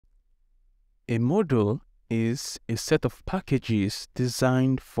A module is a set of packages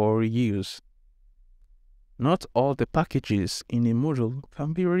designed for reuse. Not all the packages in a module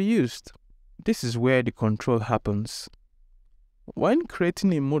can be reused. This is where the control happens. When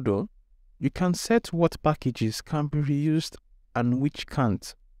creating a module, you can set what packages can be reused and which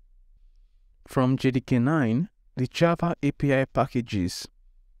can't. From JDK 9, the Java API packages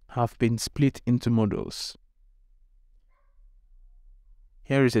have been split into modules.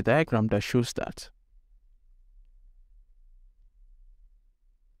 Here is a diagram that shows that.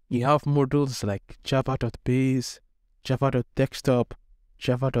 You have modules like java.base, java.desktop,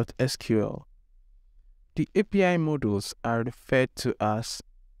 java.sql. The API modules are referred to as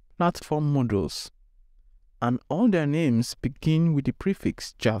platform modules, and all their names begin with the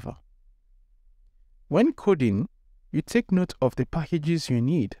prefix Java. When coding, you take note of the packages you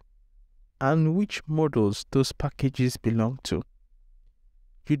need and which modules those packages belong to.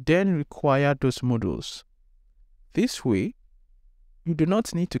 You then require those modules. This way, you do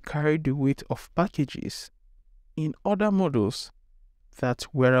not need to carry the weight of packages in other modules that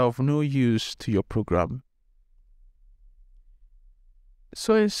were of no use to your program.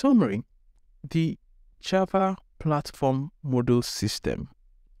 So in summary, the Java Platform Module System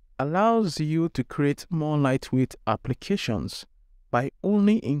allows you to create more lightweight applications by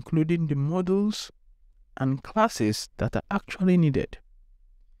only including the modules and classes that are actually needed.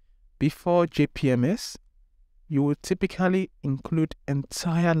 Before JPMS, you would typically include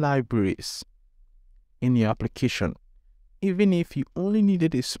entire libraries in your application, even if you only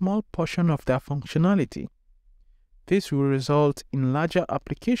needed a small portion of their functionality. This will result in larger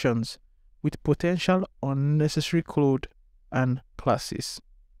applications with potential unnecessary code and classes.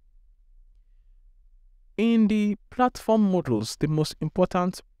 In the platform modules, the most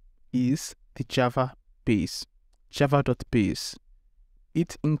important is the Java base, java.base.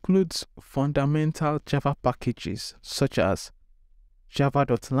 It includes fundamental Java packages such as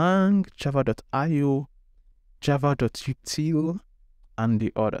java.lang, java.io, java.util, and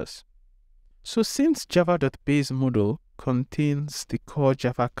the others. So since java.base module contains the core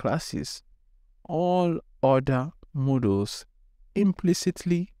Java classes, all other modules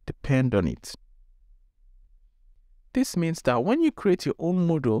implicitly depend on it. This means that when you create your own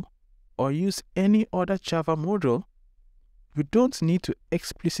module or use any other Java module, you don't need to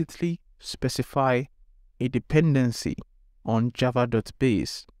explicitly specify a dependency on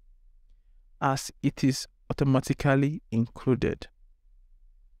java.base, as it is automatically included.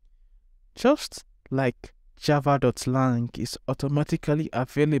 Just like java.lang is automatically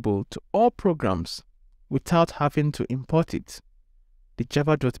available to all programs without having to import it, the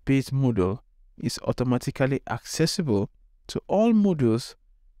java.base module is automatically accessible to all modules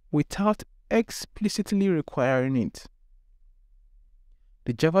without explicitly requiring it.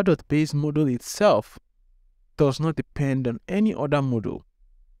 The java.base module itself does not depend on any other module.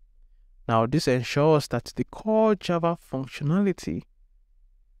 Now, this ensures that the core Java functionality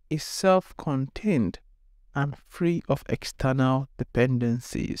is self-contained and free of external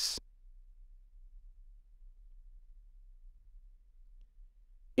dependencies.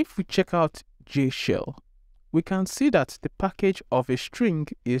 If we check out JShell, we can see that the package of a string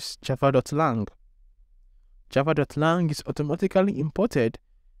is java.lang. Java.lang is automatically imported,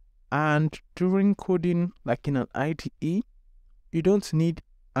 and during coding, like in an IDE, you don't need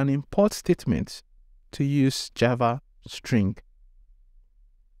an import statement to use Java string.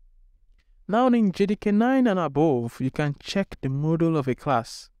 Now in JDK 9 and above, you can check the module of a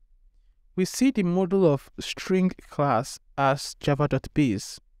class. We see the module of string class as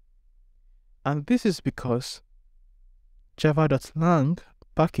java.base. And this is because java.lang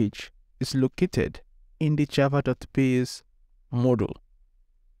package is located in the java.base module.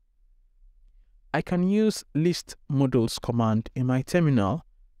 I can use list modules command in my terminal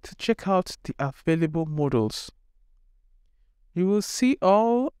to check out the available modules. You will see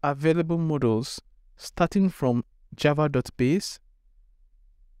all available modules starting from java.base.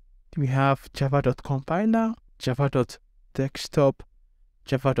 We have java.compiler, java.desktop,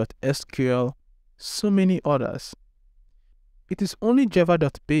 java.sql, so many others. It is only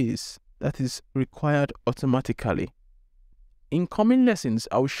java.base that is required automatically. In coming lessons,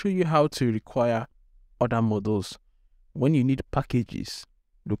 I will show you how to require other modules when you need packages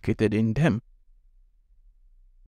located in them.